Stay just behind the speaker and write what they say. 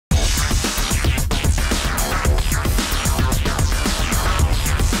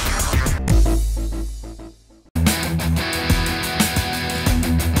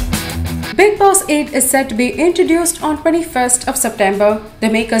Boss 8 is set to be introduced on 21st of September. The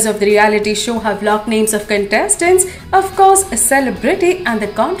makers of the reality show have locked names of contestants, of course a celebrity, and the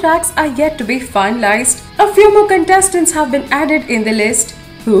contracts are yet to be finalized. A few more contestants have been added in the list.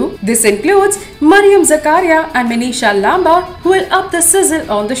 Who? This includes Maryam Zakaria and Minissha Lamba, who will up the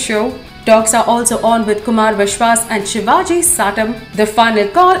sizzle on the show. Talks are also on with Kumar Vishwas and Shivaji Satam. The final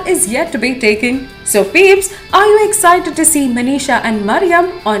call is yet to be taken. So peeps, are you excited to see Minissha and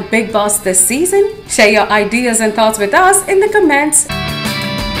Maryam on Bigg Boss this season? Share your ideas and thoughts with us in the comments.